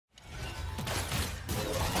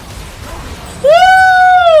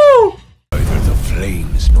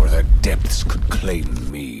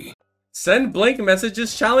claim me. Send blank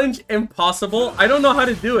messages challenge impossible. I don't know how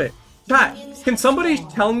to do it. Chat, can somebody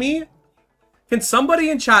tell me? Can somebody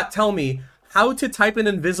in chat tell me how to type an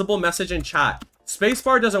invisible message in chat?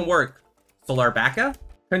 Spacebar doesn't work. Solarbacca?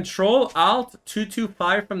 Control Alt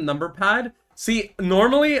 225 from number pad. See,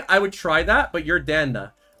 normally I would try that, but you're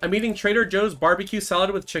Danda. I'm eating Trader Joe's barbecue salad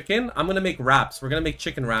with chicken. I'm gonna make wraps. We're gonna make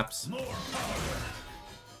chicken wraps.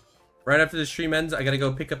 Right after the stream ends, I gotta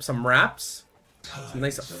go pick up some wraps. Some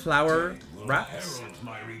nice flour wraps.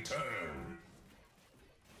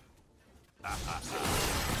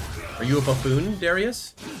 Are you a buffoon,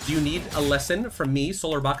 Darius? Do you need a lesson from me,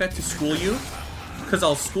 Solarbacca, to school you? Because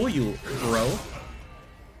I'll school you, bro.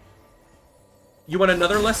 You want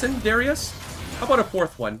another lesson, Darius? How about a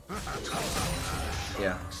fourth one?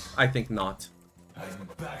 Yeah, I think not.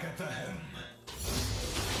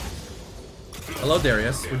 Hello,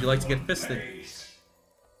 Darius. Would you like to get fisted?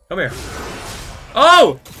 Come here.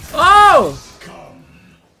 Oh! Oh!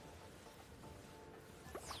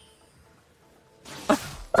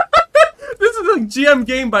 This is a GM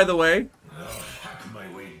game, by the way.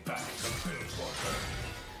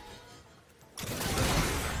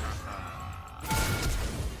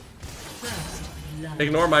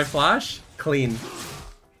 Ignore my flash. Clean.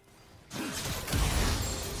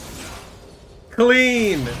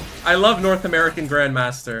 Clean. I love North American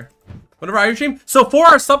Grandmaster. Whatever I stream. So for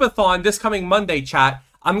our subathon this coming Monday, chat,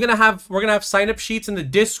 we're gonna have sign-up sheets in the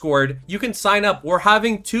Discord. You can sign up. We're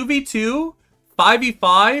having 2v2,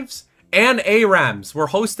 5v5s, and ARAMs. We're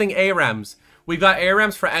hosting ARAMs. We've got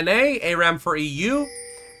ARAMs for NA, ARAM for EU,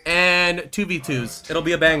 and 2v2s. It'll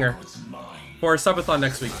be a banger for our subathon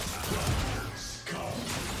next week.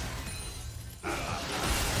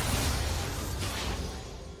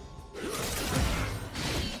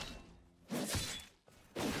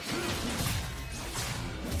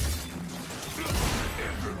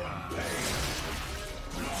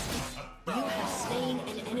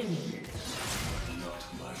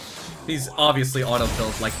 He's obviously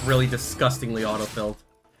autofilled, like really disgustingly autofilled.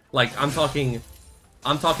 Like I'm talking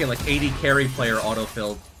like 80 carry player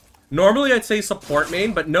autofilled. Normally I'd say support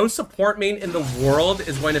main, but no support main in the world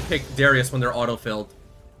is going to pick Darius when they're autofilled.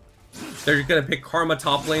 They're gonna pick Karma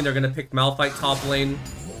top lane, they're gonna pick Malphite top lane.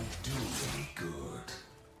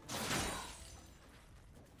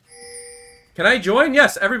 Can I join?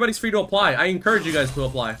 Yes, everybody's free to apply. I encourage you guys to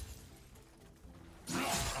apply.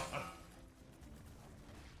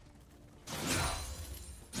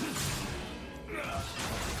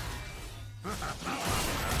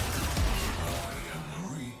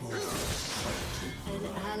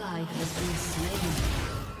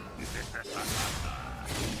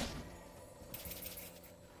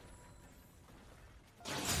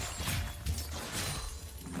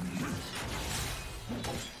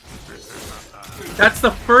 That's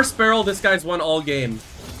the first barrel this guy's won all game.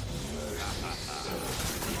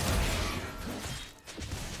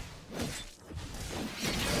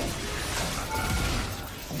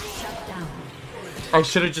 I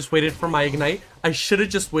should have just waited for my ignite.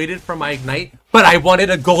 But I wanted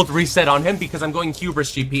a gold reset on him because I'm going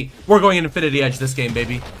Hubris GP. We're going Infinity Edge this game,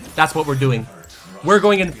 baby. That's what we're doing. We're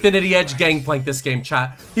going Infinity Edge Gangplank this game,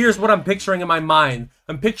 chat. Here's what I'm picturing in my mind.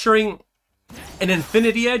 I'm picturing an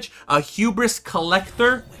Infinity Edge, a Hubris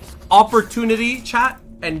Collector, opportunity, chat.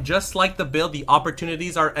 And just like the build, the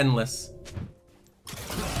opportunities are endless.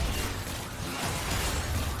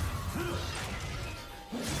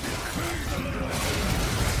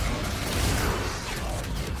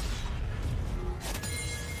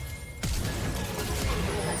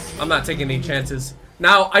 I'm not taking any chances.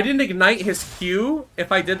 Now, I didn't ignite his Q.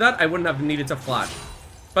 If I did that, I wouldn't have needed to flash.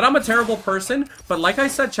 But I'm a terrible person. But like I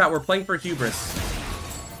said, chat, we're playing for hubris.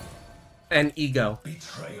 And ego.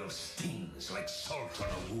 Betrayal stings like salt on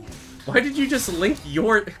a wound. Why did you just link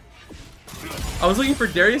your... I was looking for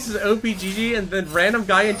Darius's OPGG and then random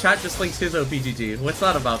guy in chat just links his OPGG. What's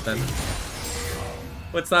that about then?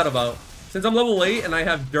 What's that about? Since I'm level 8 and I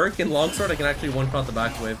have Dirk and Longsword, I can actually one-shot the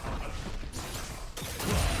back wave.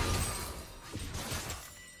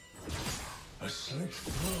 A slit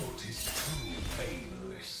throat is too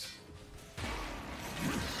painless.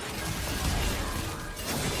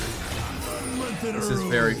 This is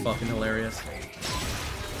very fucking hilarious.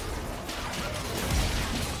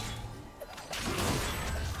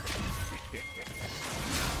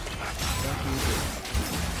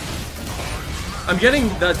 I'm getting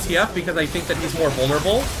the TF because I think that he's more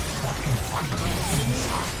vulnerable.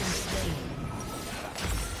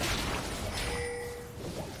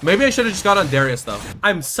 Maybe I should have just got on Darius though.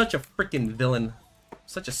 I'm such a freaking villain.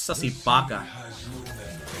 Such a sussy baka.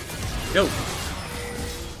 Yo.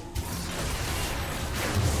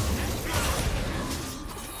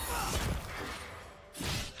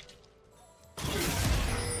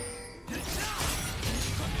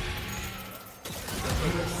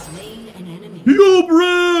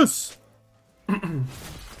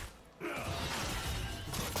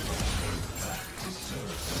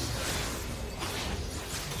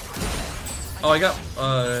 I got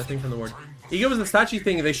a thing from the ward. Ego was the statue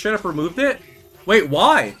thing. They should have removed it. Wait,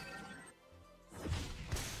 why?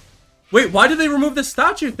 Wait, why did they remove the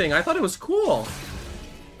statue thing? I thought it was cool.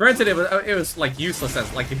 Granted, it was like useless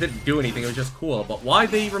as like it didn't do anything. It was just cool. But why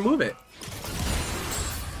did they remove it?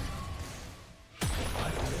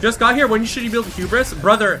 Just got here. When should you build hubris,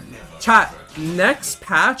 brother? Chat. Next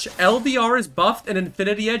patch, LDR is buffed and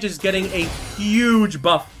Infinity Edge is getting a huge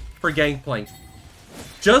buff for Gangplank.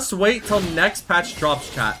 Just wait till next patch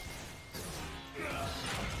drops, chat.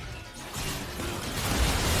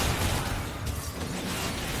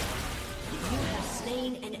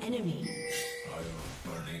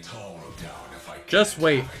 Just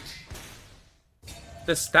wait.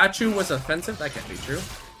 The statue was offensive? That can't be true.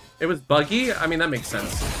 It was buggy? I mean, that makes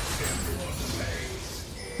sense.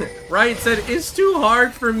 Riot said, it's too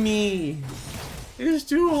hard for me. It's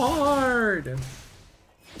too hard.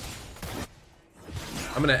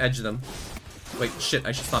 I'm gonna edge them. Wait, shit,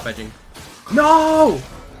 I should stop edging. No!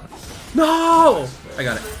 No! I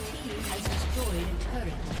got it.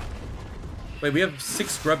 Wait, we have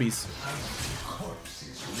 6 grubbies.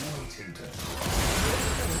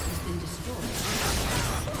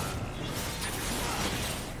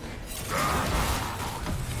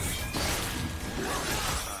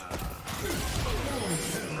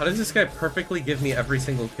 How does this guy perfectly give me every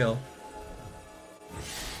single kill?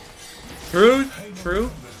 True, true.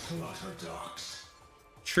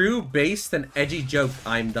 True, based and edgy joke.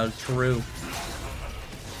 I'm Doug. True.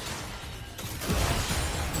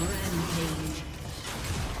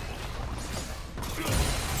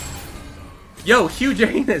 Yo, huge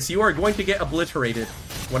anus, you are going to get obliterated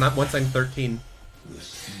once I'm 13.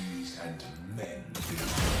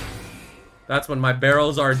 That's when my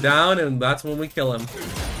barrels are down, and that's when we kill him.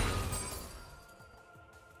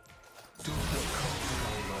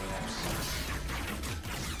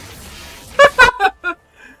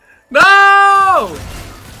 No!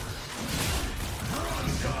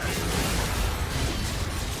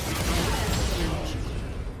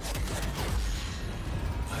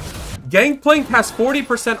 Gangplank has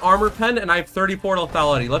 40% armor pen, and I have 34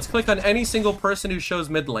 lethality. Let's click on any single person who shows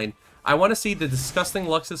mid lane. I want to see the disgusting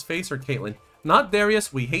Lux's face or Caitlyn. Not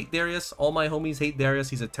Darius. We hate Darius. All my homies hate Darius.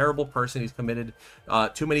 He's a terrible person. He's committed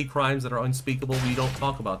too many crimes that are unspeakable. We don't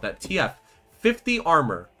talk about that. TF. 50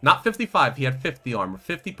 armor. Not 55. He had 50 armor.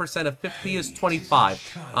 50% of 50 is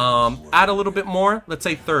 25. Add a little bit more. Let's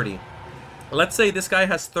say 30. Let's say this guy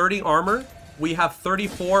has 30 armor. We have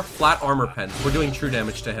 34 flat armor pen. We're doing true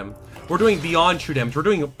damage to him. We're doing beyond true damage. We're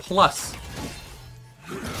doing a plus.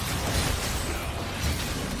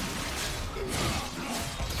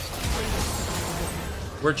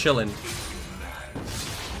 We're chilling.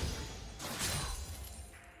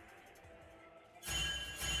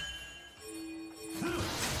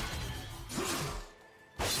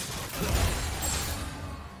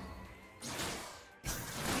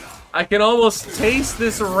 I can almost taste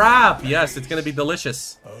this wrap. Yes, it's gonna be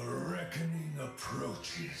delicious. A reckoning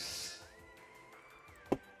approaches.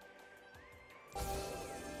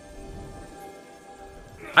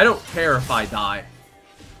 I don't care if I die.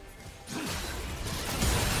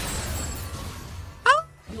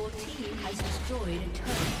 Your team has destroyed a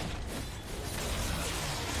turret.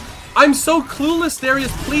 I'm so clueless,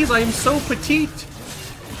 Darius. Please, I am so petite.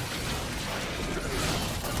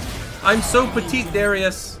 I'm so petite,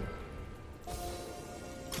 Darius.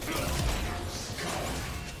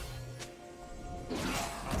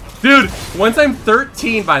 Dude, once I'm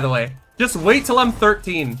 13, by the way. Just wait till I'm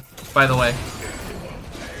 13, by the way.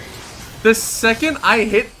 The second I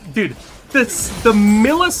hit... Dude, the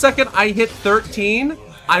millisecond I hit 13,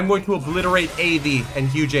 I'm going to obliterate AV and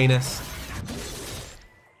huge anus.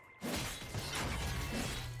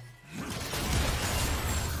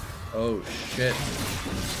 Oh, shit.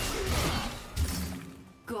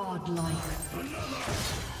 Godlike.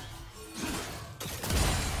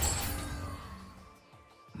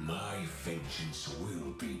 My vengeance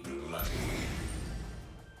will be bloody.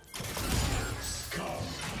 Scum.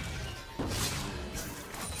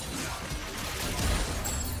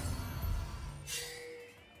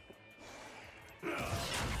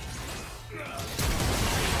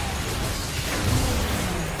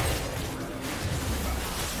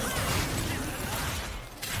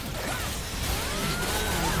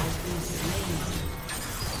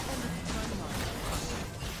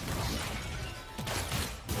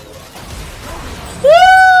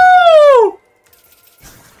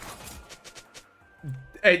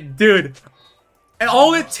 Hey, dude,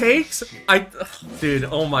 all it takes, dude,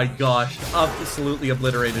 oh my gosh, absolutely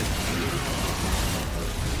obliterated.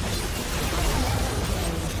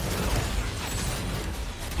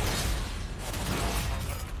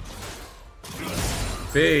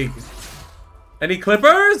 Big. Any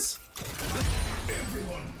clippers?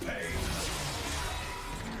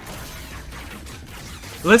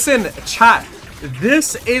 Listen, chat.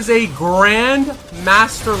 This is a Grand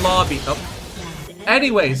Master lobby. Oh.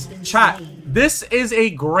 Anyways, chat. This is a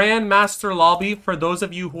Grand Master lobby for those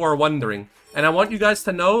of you who are wondering. And I want you guys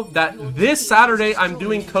to know that this Saturday I'm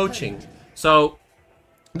doing coaching. So,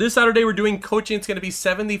 this Saturday we're doing coaching. It's going to be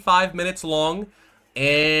 75 minutes long.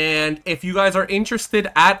 And if you guys are interested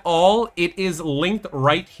at all, it is linked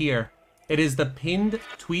right here. It is the pinned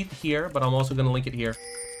tweet here, but I'm also going to link it here.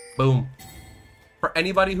 Boom. For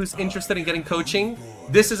anybody who's interested in getting coaching,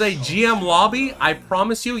 this is a GM lobby. I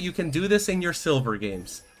promise you, you can do this in your silver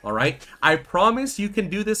games. All right? I promise you can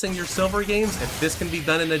do this in your silver games if this can be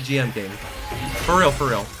done in a GM game. For real, for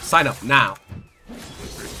real. Sign up now.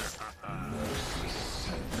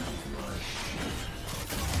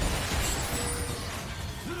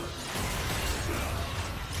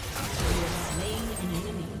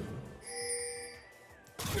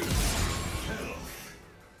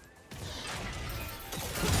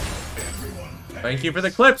 Thank you for the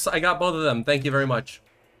clips. I got both of them. Thank you very much.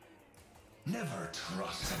 Never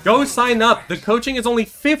trust. Go sign up. The coaching is only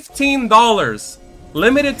 $15.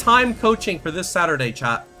 Limited time coaching for this Saturday,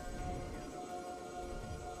 chat.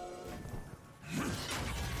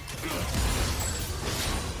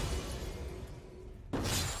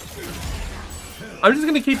 I'm just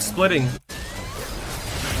gonna keep splitting.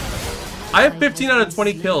 I have 15 out of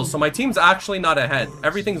 20 kills, so my team's actually not ahead.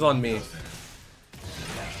 Everything's on me.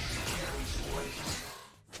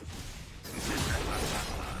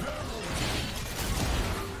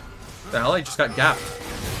 The hell? I just got gapped.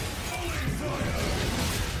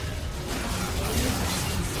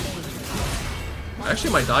 I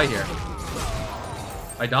actually might die here.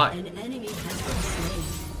 I die. An enemy has been slain.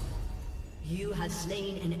 You have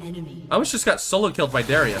slain an enemy. I almost just got solo killed by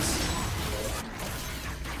Darius.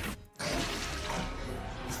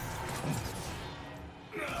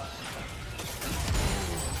 An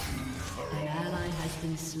ally has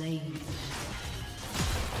been slain.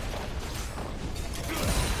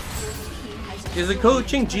 Is it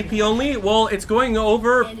coaching GP only? Well, it's going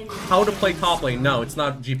over how to play top lane. No, it's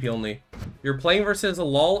not GP only. You're playing versus a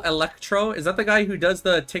LOL Electro. Is that the guy who does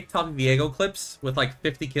the TikTok Diego clips with like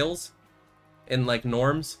 50 kills in like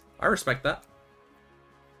norms? I respect that.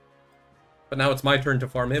 But now it's my turn to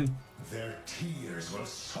farm him. Their tears will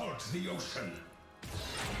salt the ocean.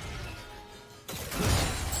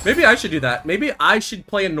 Maybe I should do that. Maybe I should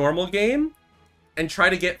play a normal game and try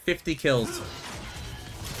to get 50 kills.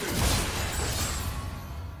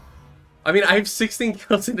 I mean, I have 16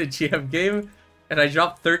 kills in a GM game, and I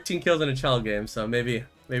dropped 13 kills in a child game, so maybe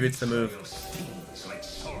it's the move. Stings like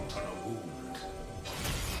salt on a wound.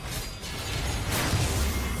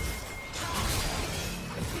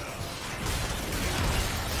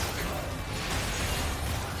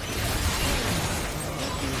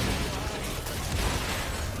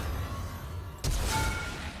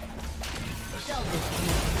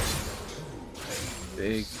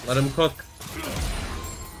 Big. Let him cook.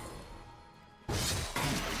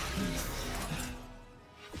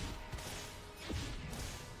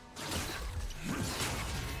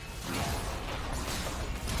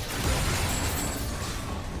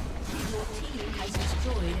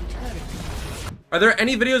 Are there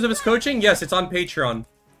any videos of his coaching? Yes, it's on Patreon.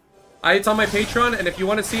 It's on my Patreon, and if you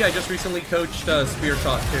want to see, I just recently coached Spear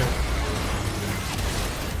Shot too.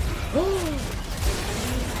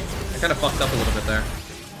 I kind of fucked up a little bit there.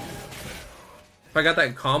 If I got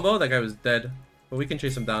that combo, that guy was dead. But we can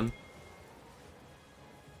chase him down.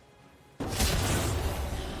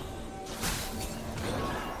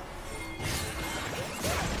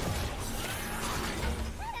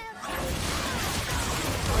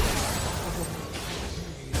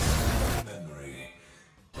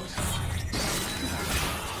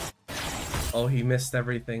 Oh, he missed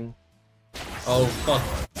everything. Oh, fuck.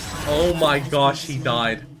 Oh my gosh, he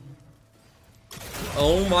died.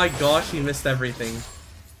 Oh my gosh, he missed everything.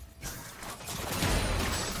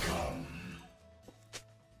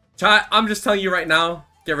 Chat, I'm just telling you right now,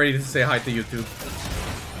 get ready to say hi to YouTube.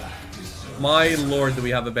 My lord, do we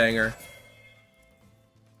have a banger.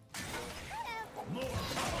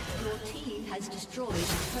 Your team has destroyed a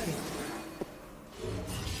turret.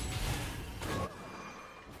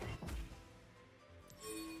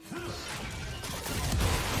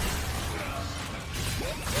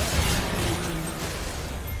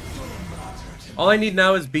 All I need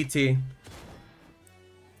now is BT.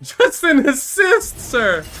 Just an assist,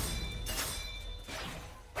 sir!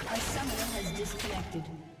 A summoner has disconnected.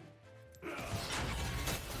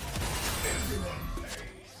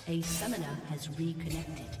 A summoner has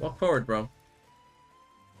reconnected. Walk forward, bro.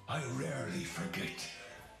 I rarely forget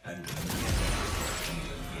and never forgive.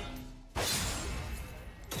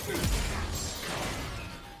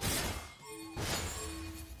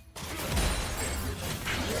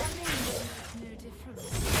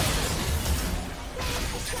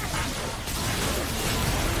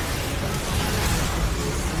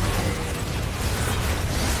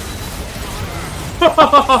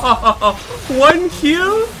 One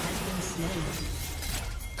Q?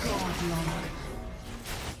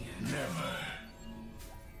 Never.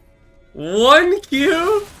 One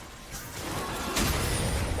Q?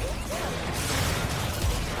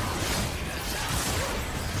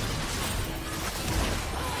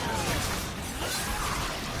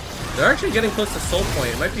 They're actually getting close to soul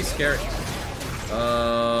point. It might be scary.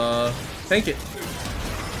 Tank it.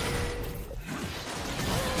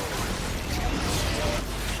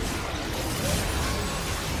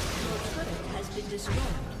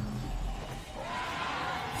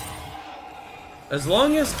 As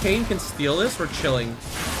long as Kane can steal this, we're chilling.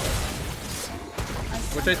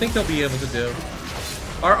 Which I think he'll be able to do.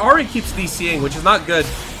 Our Ahri keeps DCing, which is not good.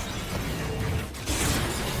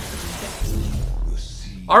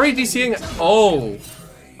 Ahri DCing... Oh.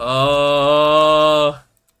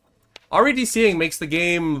 Ahri DCing makes the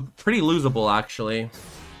game pretty losable, actually.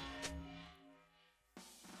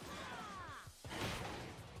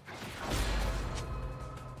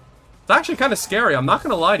 It's actually kind of scary, I'm not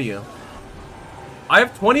gonna lie to you. I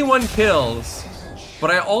have 21 kills,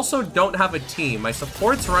 but I also don't have a team. My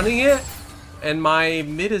support's running it, and my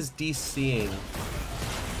mid is DCing.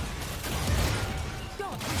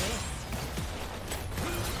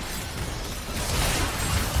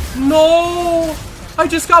 No! I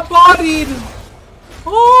just got bodied!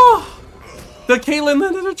 Oh! The Caitlyn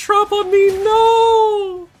landed a trap on me,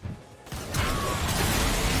 no!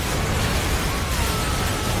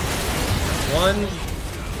 One.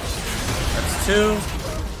 That's two.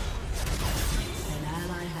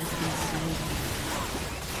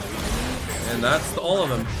 And that's all of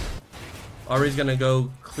them. Ahri's gonna go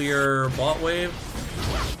clear bot wave.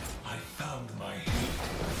 I found my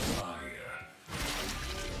fire.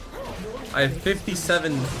 I have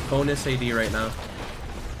 57 bonus AD right now.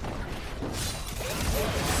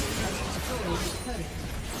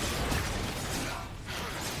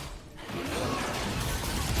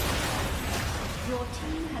 Your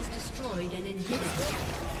team has destroyed an inhibitor.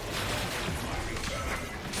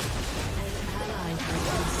 An ally has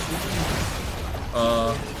been slain.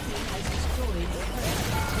 Your team has destroyed a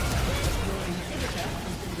turret. Your inhibitor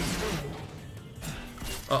has been destroyed.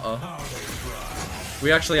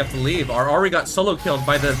 We actually have to leave. Our Ahri got solo killed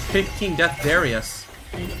by the 15 death Darius.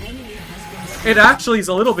 An enemy has been It actually is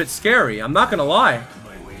a little bit scary, I'm not gonna lie.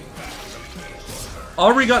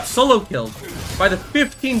 Ahri got solo killed by the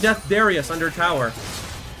 15 death Darius under tower.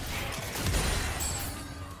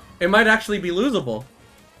 It might actually be losable.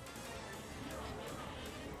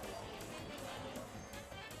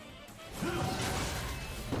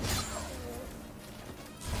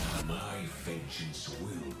 My vengeance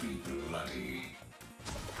will be bloody.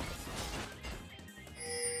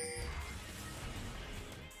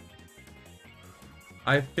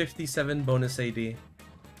 I have 57 bonus AD.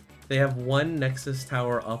 They have one Nexus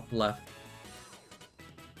tower up left.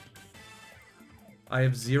 I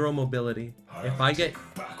have 0 mobility. If I get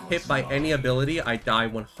hit by any ability, I die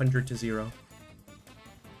 100 to 0.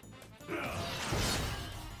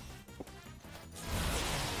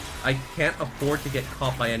 I can't afford to get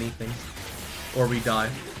caught by anything, or we die.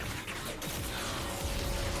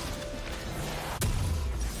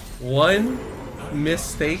 One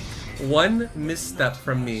mistake, one misstep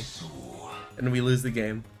from me, and we lose the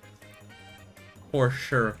game. For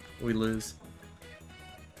sure, we lose.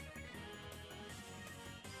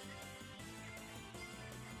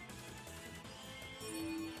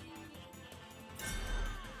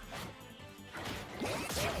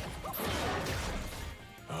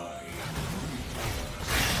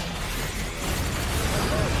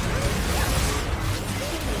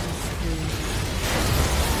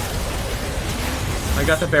 I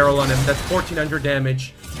got the barrel on him. That's 1400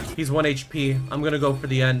 damage. He's 1 HP. I'm gonna go for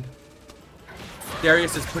the end.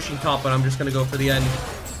 Darius is pushing top, but I'm just gonna go for the end.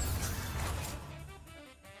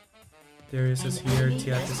 Darius is here.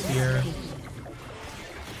 Tiat is here.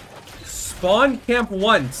 Spawn camp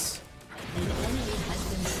once. An enemy has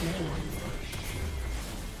been slain.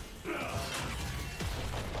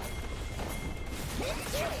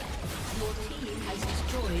 Your team has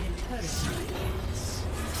destroyed a turret.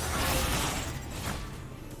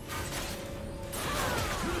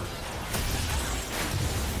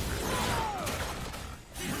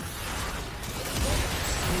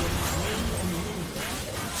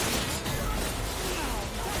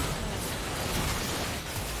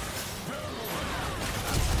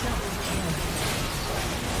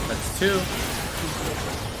 2.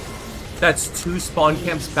 That's 2 spawn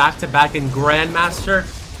camps back-to-back in Grandmaster.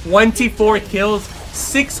 24 kills,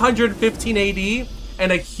 615 AD,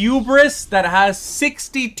 and a Hubris that has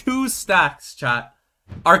 62 stacks, chat.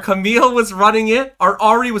 Our Camille was running it. Our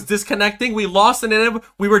Ahri was disconnecting. We lost an enemy.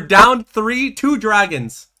 We were down 2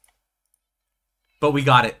 dragons. But we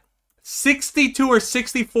got it. 62 or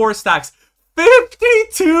 64 stacks.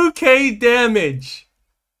 52k damage.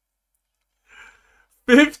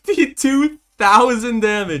 52,000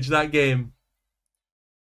 damage that game.